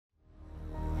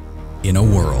In a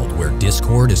world where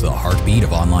Discord is the heartbeat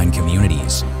of online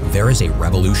communities, there is a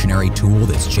revolutionary tool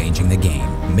that's changing the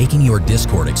game, making your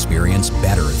Discord experience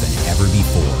better than ever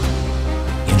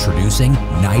before. Introducing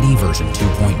Nighty version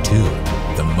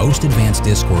 2.2, the most advanced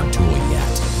Discord tool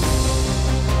yet.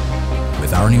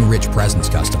 With our new rich presence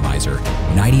customizer,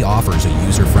 Nighty offers a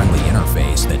user-friendly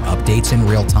interface that updates in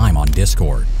real time on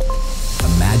Discord.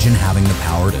 Imagine having the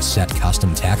power to set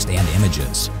custom text and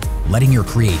images, letting your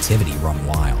creativity run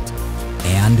wild,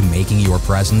 and making your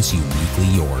presence uniquely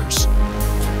yours.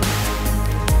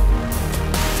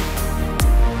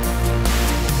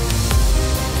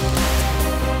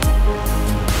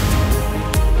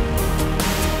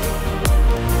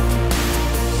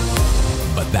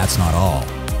 But that's not all.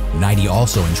 Nighty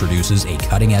also introduces a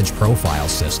cutting-edge profile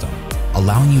system,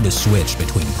 allowing you to switch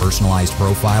between personalized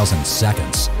profiles in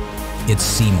seconds. It's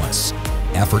seamless,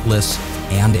 effortless,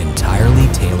 and entirely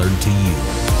tailored to you.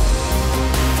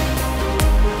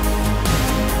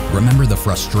 Remember the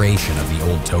frustration of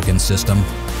the old token system?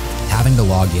 Having to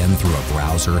log in through a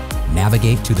browser,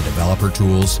 navigate to the developer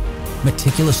tools,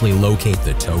 meticulously locate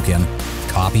the token,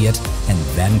 copy it, and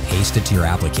then paste it to your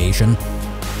application?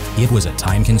 It was a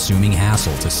time-consuming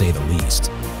hassle to say the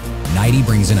least. Nighty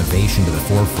brings innovation to the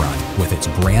forefront with its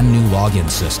brand new login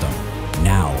system.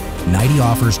 Now, Nighty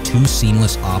offers two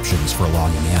seamless options for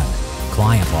logging in: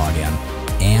 client login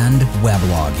and web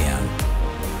login.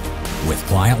 With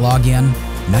client login,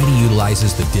 Nighty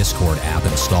utilizes the Discord app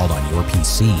installed on your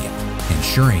PC,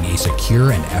 ensuring a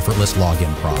secure and effortless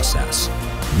login process.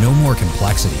 No more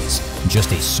complexities,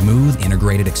 just a smooth,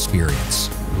 integrated experience.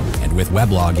 And with web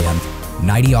login,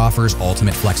 Nighty offers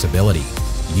ultimate flexibility.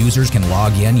 Users can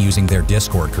log in using their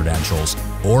Discord credentials,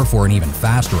 or for an even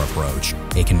faster approach,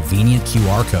 a convenient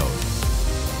QR code.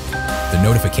 The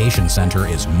Notification Center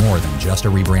is more than just a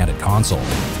rebranded console.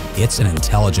 It's an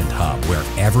intelligent hub where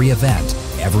every event,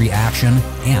 every action,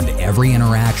 and every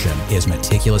interaction is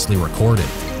meticulously recorded.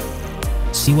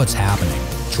 See what's happening,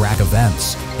 track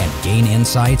events, and gain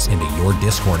insights into your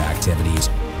Discord activities,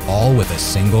 all with a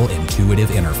single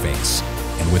intuitive interface.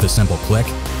 And with a simple click,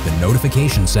 the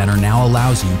Notification Center now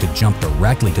allows you to jump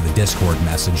directly to the Discord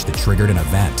message that triggered an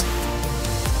event.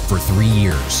 For 3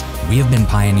 years, we have been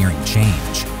pioneering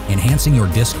change, enhancing your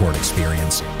Discord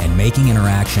experience and making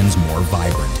interactions more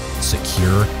vibrant,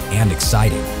 secure, and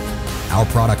exciting. Our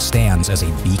product stands as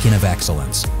a beacon of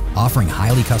excellence, offering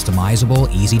highly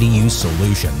customizable, easy-to-use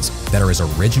solutions that are as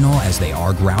original as they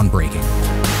are groundbreaking.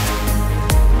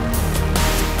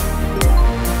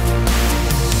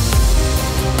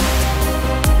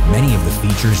 Many of the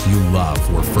features you love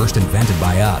were first invented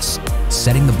by us,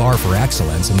 setting the bar for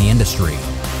excellence in the industry.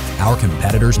 Our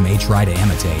competitors may try to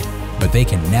imitate, but they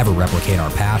can never replicate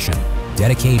our passion,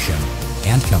 dedication,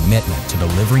 and commitment to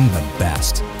delivering the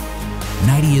best.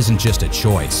 Nighty isn't just a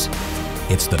choice,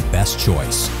 it's the best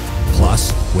choice.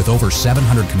 Plus, with over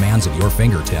 700 commands at your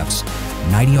fingertips,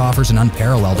 Nighty offers an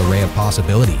unparalleled array of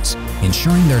possibilities,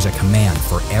 ensuring there's a command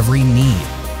for every need,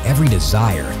 every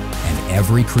desire, and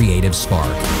every creative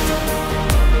spark.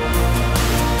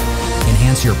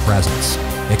 Enhance your presence,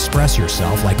 express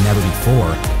yourself like never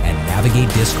before, and navigate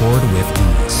Discord with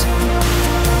ease.